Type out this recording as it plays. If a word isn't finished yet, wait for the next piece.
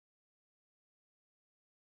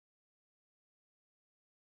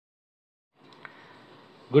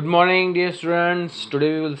Good morning, dear students.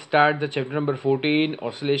 Today we will start the chapter number 14,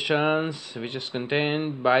 oscillations, which is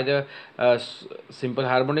contained by the simple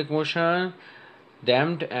harmonic motion,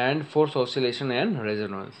 damped and force oscillation and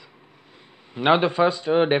resonance. Now, the first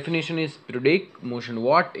definition is periodic motion.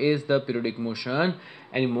 What is the periodic motion?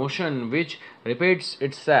 Any motion which repeats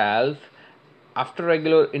itself after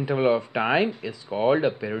regular interval of time is called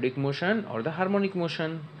a periodic motion or the harmonic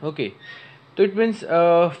motion. Okay, so it means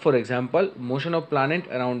for example motion of planet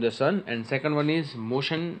around the sun, and second one is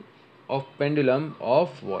motion of pendulum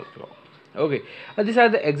of wall clock. Okay, these are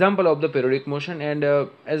the example of the periodic motion, and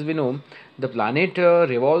as we know the planet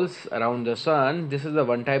revolves around the sun. This is the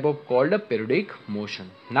one type of called a periodic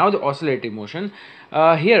motion. Now the oscillating motion,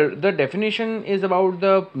 here the definition is about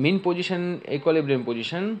the mean position, equilibrium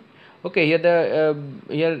position. Okay,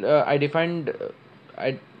 here I defined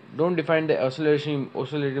I don't define the oscillating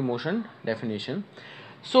motion definition.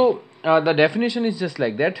 So the definition is just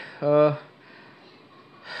like that.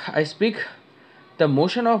 I speak the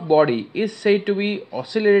motion of body is said to be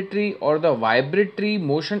oscillatory or the vibratory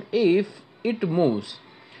motion if it moves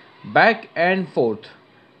back and forth.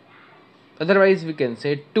 Otherwise, we can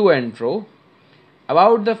say to and fro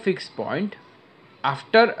about the fixed point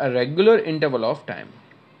after a regular interval of time.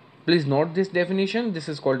 Please note this definition. This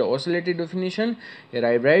is called the oscillatory definition. Here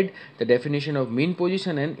I write the definition of mean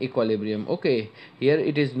position and equilibrium. Okay, here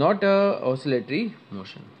it is not a oscillatory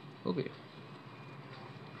motion. Okay.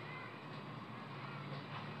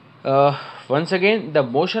 Once again, the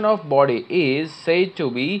motion of body is said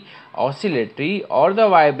to be oscillatory or the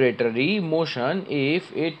vibratory motion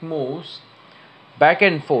if it moves back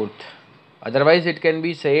and forth. Otherwise, it can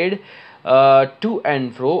be said to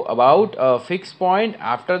and fro about a fixed point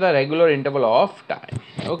after the regular interval of time.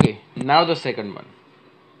 Okay, now the second one.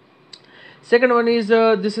 Second one is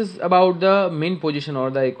this is about the mean position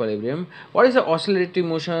or the equilibrium. What is the oscillatory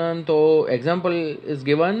motion? So example is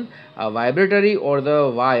given, a vibratory or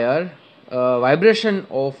the wire vibration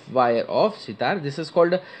of wire of sitar. This is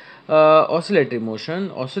called oscillatory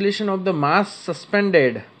motion. Oscillation of the mass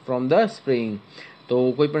suspended from the spring. તો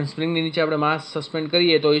કોઈ પણ સ્પ્રિંગની નીચે આપણે માસ suspend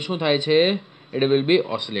કરીએ તો એ શું થાય છે? It will be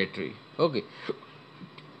oscillatory. Okay,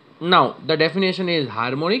 now the definition is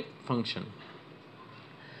harmonic function.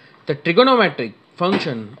 The trigonometric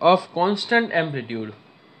function of constant amplitude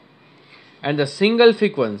and the single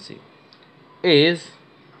frequency is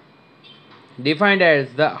defined as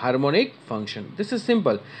the harmonic function. This is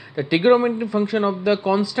simple. The trigonometric function of the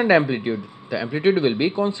constant amplitude, the amplitude will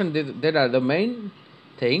be constant. That are the main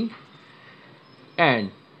thing.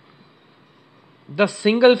 And the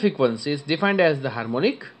single frequency is defined as the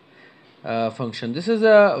harmonic function. This is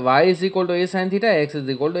y is equal to a sin theta, x is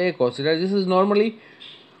equal to a cos theta. This is normally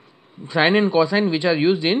sine and cosine which are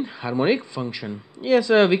used in harmonic function.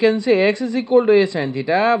 Yes, we can say x is equal to a sin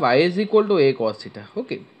theta, y is equal to a cos theta.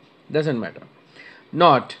 Okay, doesn't matter.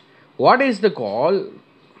 Not what is the call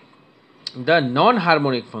the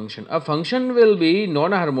non-harmonic function. A function will be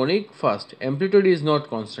non-harmonic first. Amplitude is not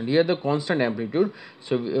constant. Here the constant amplitude.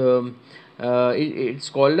 So it's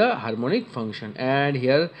called a harmonic function, and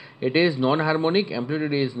here it is non-harmonic.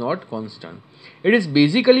 Amplitude is not constant. It is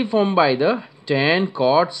basically formed by the tan,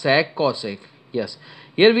 cot, sec, cosec. Yes,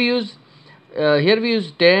 here we use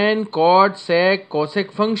tan, cot, sec,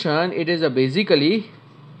 cosec function. It is a basically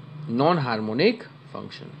non-harmonic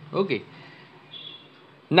function. Okay,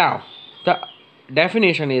 now the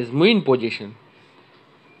definition is mean position.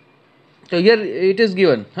 So here it is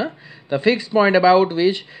given, the fixed point about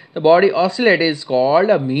which the body oscillates is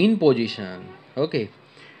called a mean position. Okay,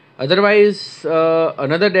 otherwise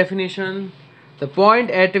another definition, the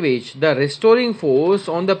point at which the restoring force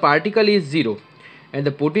on the particle is zero and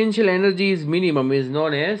the potential energy is minimum is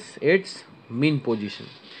known as its mean position.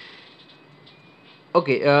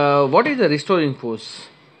 Okay, what is the restoring force?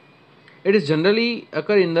 It is generally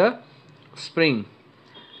occur in the spring.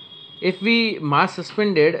 If we mass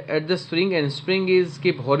suspended at the spring and spring is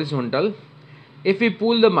kept horizontal, if we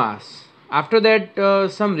pull the mass, after that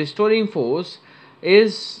some restoring force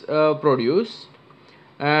is produced,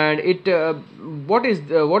 and it what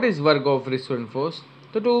is work of restoring force?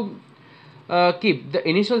 So to keep the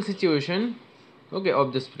initial situation, okay,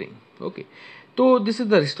 of the spring. Okay, so this is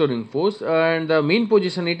the restoring force, and the mean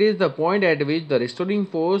position, it is the point at which the restoring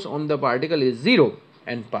force on the particle is zero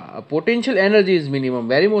and potential energy is minimum.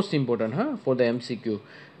 Very most important for the MCQ.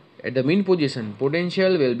 At the mean position,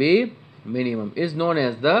 potential will be minimum, is known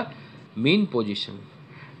as the mean position.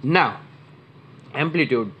 Now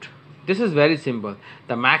amplitude, this is very simple.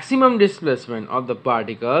 The maximum displacement of the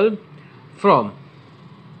particle from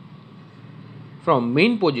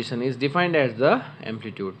mean position is defined as the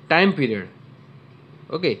amplitude. Time period,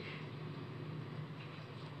 Okay.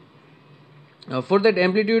 For that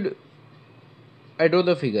amplitude, I draw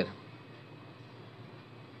the figure.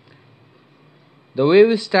 The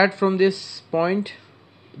wave start from this point.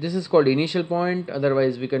 This is called initial point,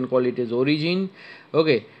 otherwise we can call it as origin.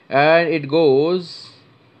 Okay, and it goes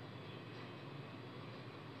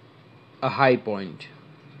a high point,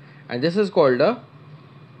 and this is called a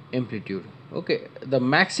amplitude. Okay, the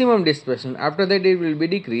maximum displacement, after that it will be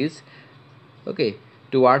decreased, okay,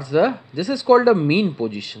 towards the, this is called a mean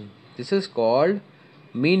position. This is called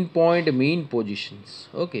mean point, mean positions.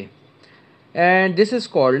 Okay, and this is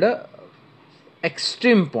called a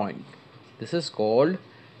extreme point. This is called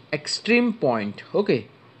extreme point. Okay,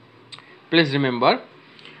 please remember.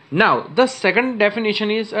 Now the second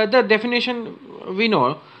definition is the definition we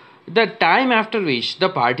know, the time after which the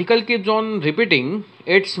particle keeps on repeating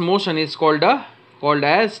its motion is called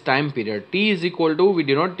as time period. T is equal to, we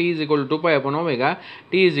denote T is equal to 2 pi upon omega,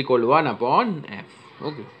 T is equal to 1 upon f.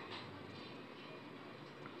 Okay,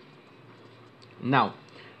 now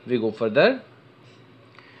we go further.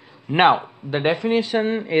 Now the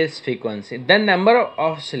definition is frequency. The number of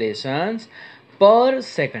oscillations per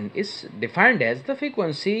second is defined as the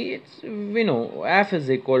frequency. It's, we know f is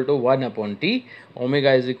equal to 1 upon t,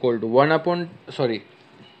 omega is equal to 1 upon 2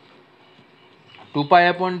 pi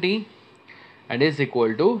upon t, and is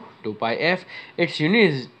equal to 2 pi f. Its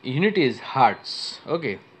unit is hertz.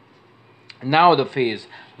 Okay, now the phase,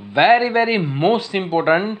 very most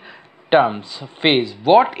important terms. Phase,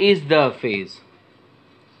 what is the phase?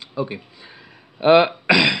 Okay,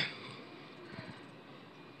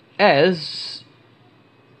 as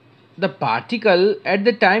the particle at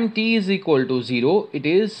the time t is equal to 0, it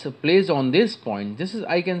is placed on this point. This is,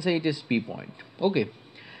 I can say it is P point. Okay,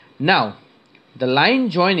 now the line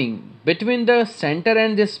joining between the center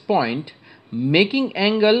and this point making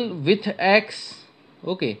angle with x.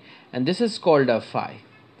 Okay, and this is called a phi.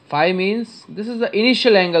 Phi means this is the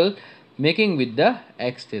initial angle making with the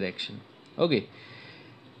x direction. Okay,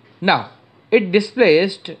 now it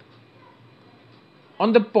displaced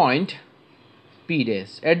on the point P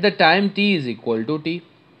dash at the time t is equal to t.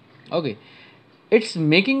 Okay, it's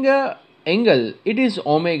making a angle, it is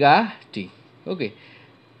omega t. Okay,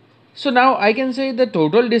 so now I can say the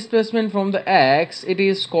total displacement from the x, it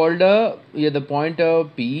is called the point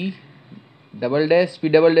P double dash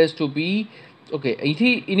to P. Okay,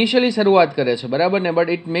 initially શરૂઆત કરે છે બરાબર ને, but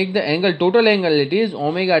it make the angle, total angle, it is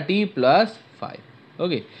omega t plus phi.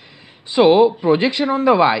 Okay, so projection on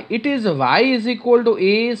the y, it is y is equal to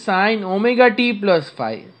a sine omega t plus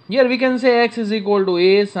phi. Here we can say x is equal to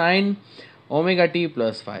a sine omega t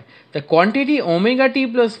plus phi. The quantity omega t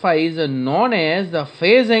plus phi is known as the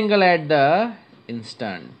phase angle at the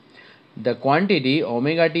instant. The quantity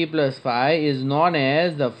omega t plus phi is known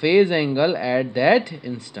as the phase angle at that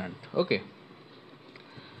instant. Okay,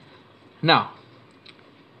 now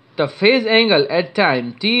the phase angle at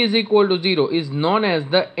time t is equal to 0 is known as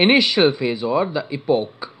the initial phase or the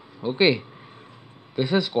epoch. Okay,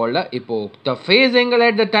 this is called a epoch. The phase angle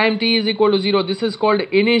at the time t is equal to 0, this is called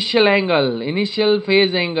initial angle, initial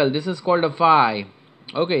phase angle. This is called a phi.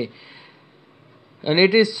 Okay, and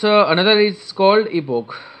it is another is called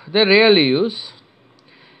epoch. They rarely use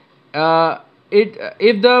it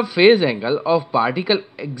if the phase angle of particle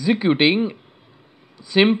executing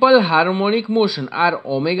simple harmonic motion are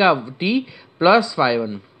omega t plus phi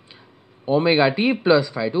 1, omega t plus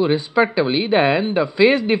phi 2 respectively, then the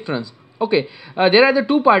phase difference. Okay, there are the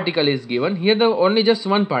two particle is given here, the only just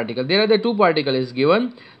one particle, there are the two particle is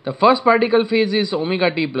given. The first particle phase is omega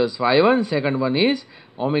t plus phi 1, second one is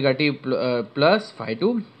omega t plus phi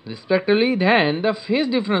 2 respectively. Then the phase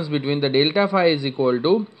difference between the delta phi is equal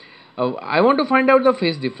to I want to find out the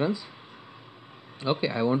phase difference. Okay,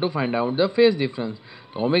 I want to find out the phase difference.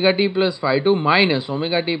 So omega t plus phi 2 minus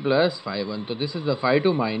omega t plus phi 1. So this is the phi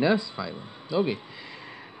 2 minus phi 1. Okay,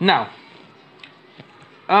 now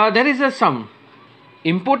there is some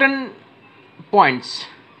important points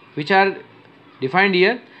which are defined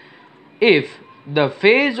here. If the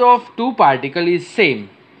phase of two particle is same,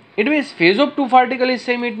 it means phase of two particle is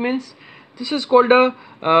same, it means this is called a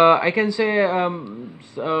I can say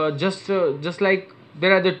just like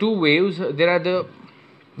there are the two waves, there are the,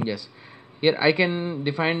 yes, here I can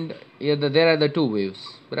define here there are the two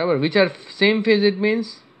waves barabar, which are same phase. It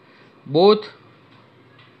means both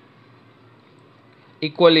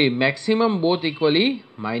equally maximum, both equally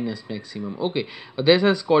minus maximum. Okay, this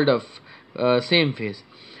is called a same phase.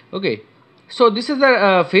 Okay, so this is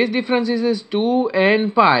the phase differences is 2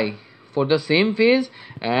 and pi for the same phase,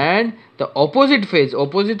 and the opposite phase.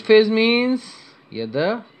 Opposite phase means here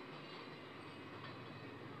the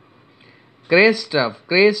cray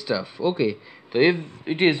stuff. Okay, so if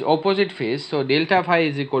it is opposite phase, so delta phi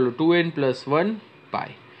is equal to 2n plus 1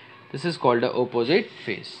 pi. This is called the opposite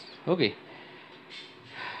phase. Okay,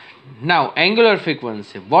 now angular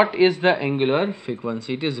frequency. What is the angular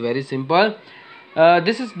frequency? It is very simple.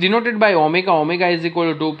 This is denoted by omega. Omega is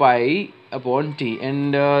equal to 2 pi upon t,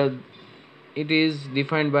 and it is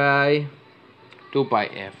defined by 2 pi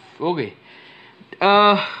f. Okay,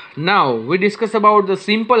 now we discuss about the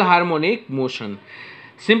simple harmonic motion.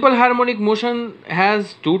 Simple harmonic motion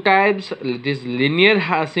has two types. This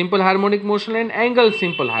linear simple harmonic motion and angle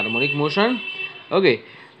simple harmonic motion. Okay,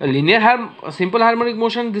 a simple harmonic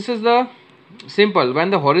motion, this is the simple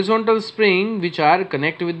when the horizontal spring which are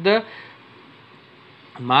connect with the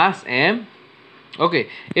mass m. Okay,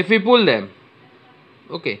 if we pull them,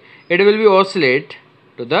 okay, it will be oscillate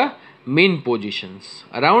to the mean positions,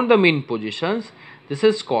 around the mean positions. This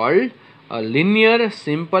is called a linear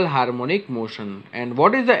simple harmonic motion. And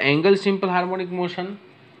what is the angle simple harmonic motion?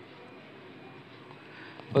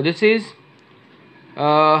 So this is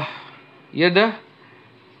here the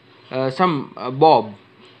some bob.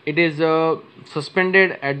 It is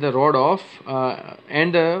suspended at the rod of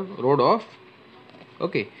and the rod of.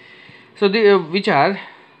 Okay, so the which are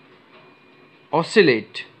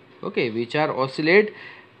oscillate. Okay, which are oscillate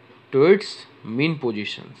to its mean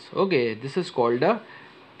positions. Okay, this is called the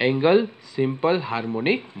angle simple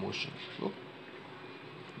harmonic motion. Okay.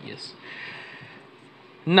 Yes.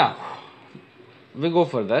 Now we go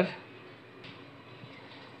further.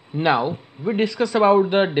 Now we discuss about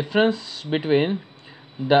the difference between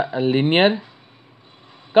the linear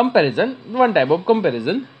comparison, one type of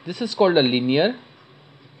comparison. This is called a linear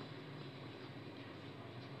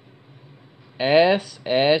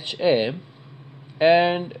SHM,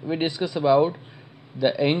 and we discuss about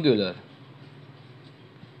the angular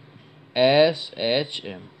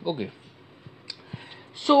SHM. Okay,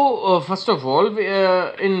 so first of all,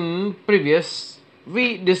 in previous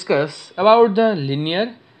we discuss about the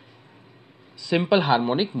linear simple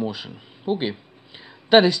harmonic motion. Okay,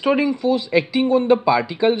 the restoring force acting on the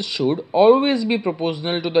particle should always be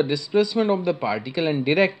proportional to the displacement of the particle and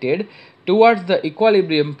directed towards the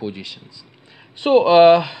equilibrium positions. So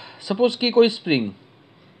suppose कि कोई spring,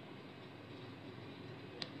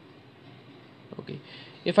 okay,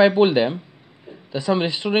 if I pull them, the some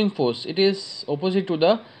restoring force, it is opposite to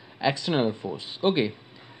the external force. Okay,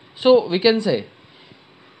 so we can say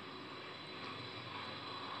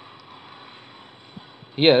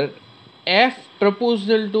here F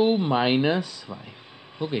proportional to minus y.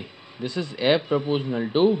 Okay, this is F proportional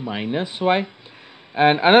to minus y,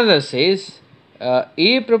 and another says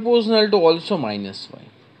A proportional to also minus y.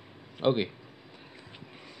 Okay,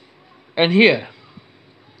 and here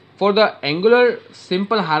for the angular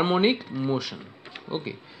simple harmonic motion.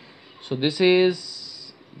 Okay, so this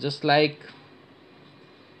is just like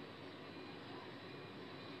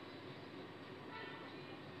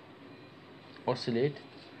oscillate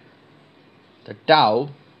the tau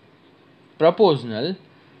proportional,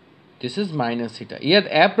 this is minus theta. Here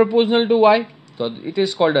F proportional to y, so it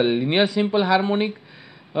is called a linear simple harmonic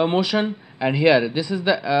motion, and here this is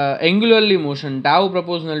the angularly motion, tau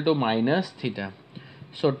proportional to minus theta.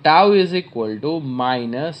 So tau is equal to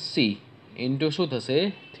minus c into શું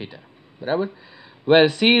થશે theta, બરાબર, where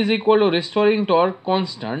c is equal to restoring torque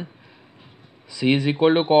constant. C is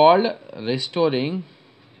equal to called restoring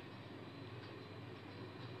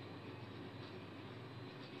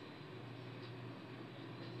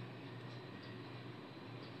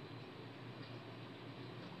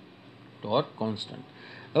torque constant.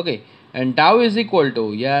 Okay, and tau is equal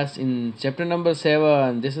to, yes, in chapter number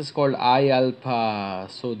 7 this is called I alpha,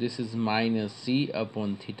 so this is minus c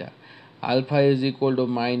upon theta. Alpha is equal to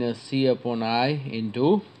minus c upon I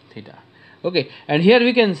into theta. Okay, and here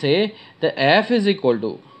we can say the F is equal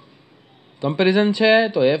to comparison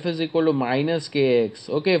છે, so F is equal to minus kx.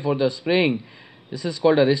 Okay, for the spring this is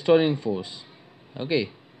called a restoring force.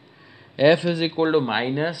 Okay, F is equal to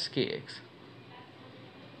minus kx.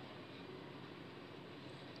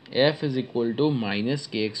 F is equal to minus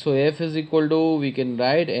kx. So F is equal to, we can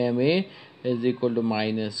write ma is equal to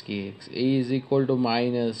minus kx. A is equal to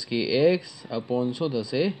minus kx upon, so the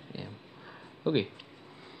say m. Okay.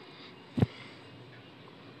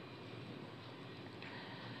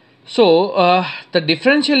 So the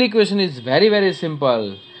differential equation is very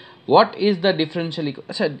simple. What is the differential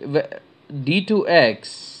equation?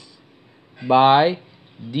 d2x by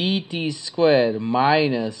dt square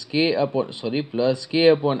minus k upon, sorry, plus k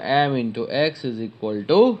upon m into x is equal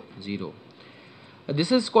to 0.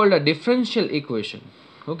 This is called a differential equation.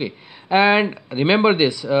 Okay, and remember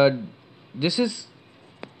this, this is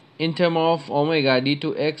in term of omega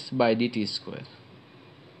d2x by dt square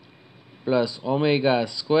plus omega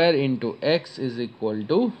square into x is equal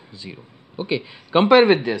to 0. Okay, compare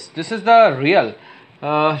with this. This is the real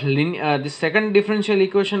the second differential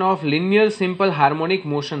equation of linear simple harmonic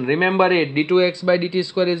motion. Remember it, d2x by dt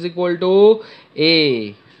square is equal to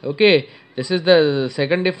a. Okay, this is the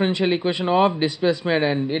second differential equation of displacement,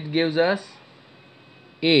 and it gives us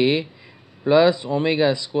a plus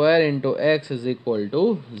omega square into x is equal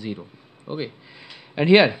to 0. Okay, and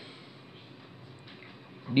here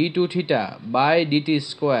d2 theta by dt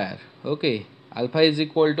square. Okay, alpha is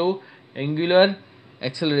equal to angular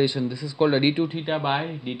acceleration. This is called a d2 theta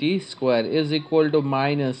by dt square is equal to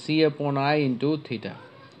minus c upon I into theta.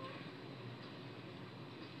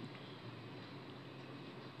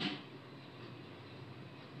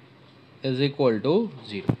 Is equal to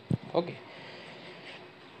 0. Okay,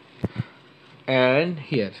 and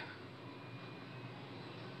here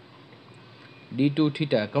d2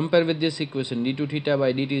 theta, compare with this equation, d2 theta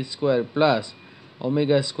by dt square plus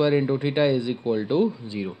omega square into theta is equal to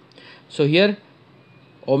 0. So here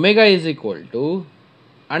omega is equal to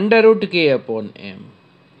under root k upon m.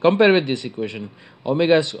 Compare with this equation,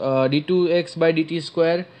 omega d2x by dt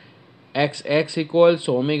square x equals,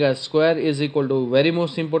 so omega square is equal to very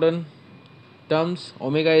most important terms,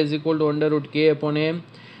 omega is equal to under root k upon m,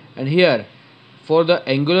 and here for the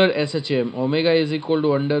angular SHM, omega is equal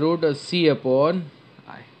to under root c upon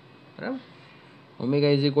I. Right? Omega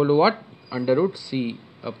is equal to what? Under root c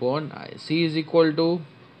upon I. C is equal to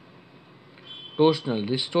torsional,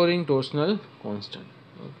 restoring torsional constant.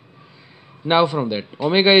 Okay. Now from that,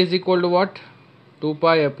 omega is equal to what? 2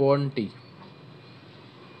 pi upon t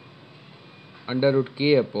under root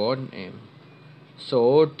k upon m.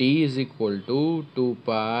 So t is equal to 2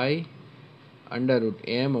 pi under root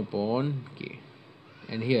m upon k.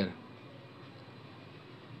 And here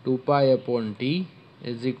 2 pi upon t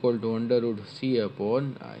is equal to under root c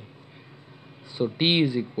upon I. So t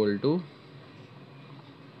is equal to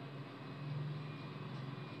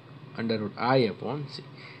under root I upon c.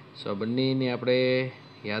 So બંનેને આપણે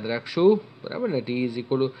યાદ રાખશું, બરાબર ને? t is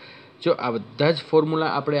equal to, જો આ બધા જ ફોર્મ્યુલા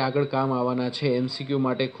આપણે આગળ કામ આવવાના છે, MCQ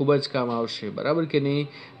માટે ખૂબ જ કામ આવશે, બરાબર કે નહીં?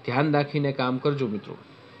 ધ્યાન રાખીને કામ કરજો મિત્રો.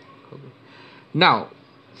 Now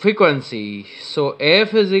frequency, so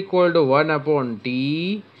f is equal to 1 upon t,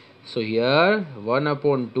 so here 1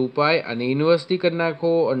 upon 2 pi and inversely કરી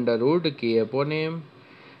નાખો under root k upon m.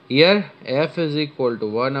 Here f is equal to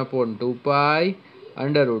 1 upon 2 pi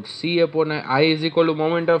under root c upon I is equal to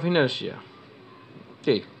moment of inertia.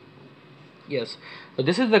 Okay, yes, so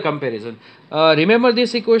this is the comparison. Remember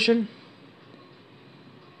this equation?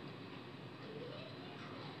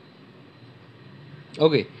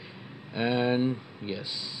 Okay, and yes,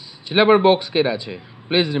 syllable box kera che,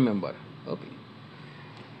 please remember. Okay,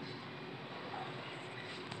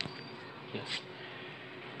 yes,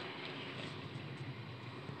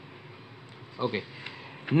 okay.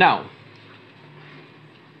 Now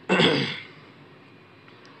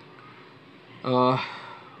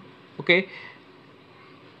okay,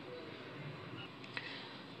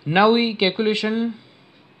 now we calculation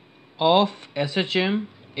of SHM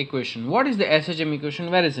equation. What is the SHM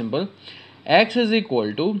equation? Very simple. X is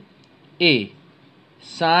equal to a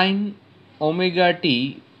sin omega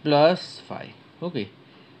t plus phi. Okay,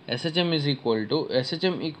 SHM is equal to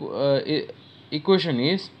equation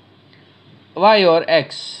is y or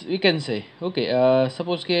x, we can say. Okay,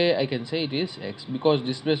 suppose I can say it is x because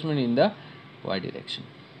displacement in the y direction.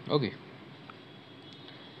 Okay,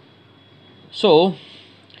 so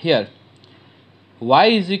here y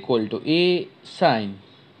is equal to a sin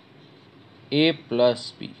a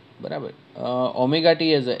plus b, barabar. Omega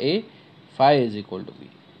t as a phi is equal to b.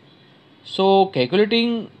 So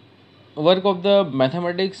calculating work of the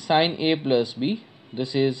mathematics, sin a plus b,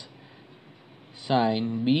 this is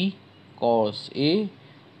sin b cos a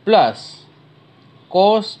plus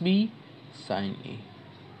cos b sin a.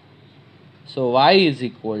 So y is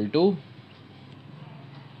equal to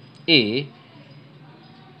a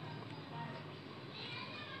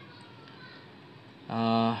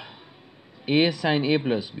sin a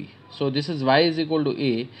plus b. So this is y is equal to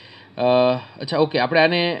a. अच्छा, okay, આપણે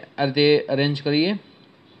આને આ રીતે arrange કરીએ.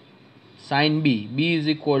 sin b, b is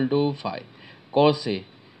equal to phi, cos a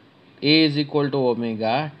is equal to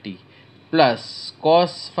omega t plus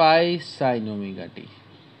cos phi sin omega t.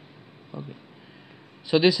 Okay,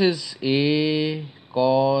 so this is a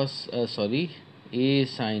cos a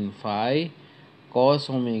sin phi cos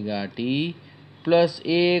omega t plus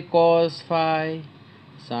a cos phi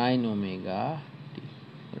sin omega t.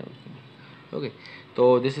 Okay,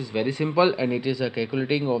 so this is very simple and it is a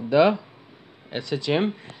calculating of the SHM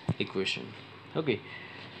equation. Okay.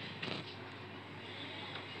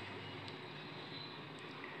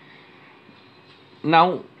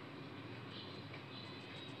 Now,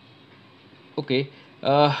 okay,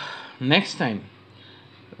 next time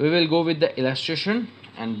we will go with the illustration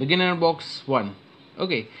and beginner box 1.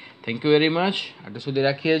 Okay, thank you very much. આટલું સુધી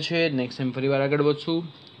રાખીએ છીએ. Next time ફરીવાર આગળ વધશું.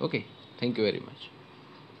 Okay, thank you very much.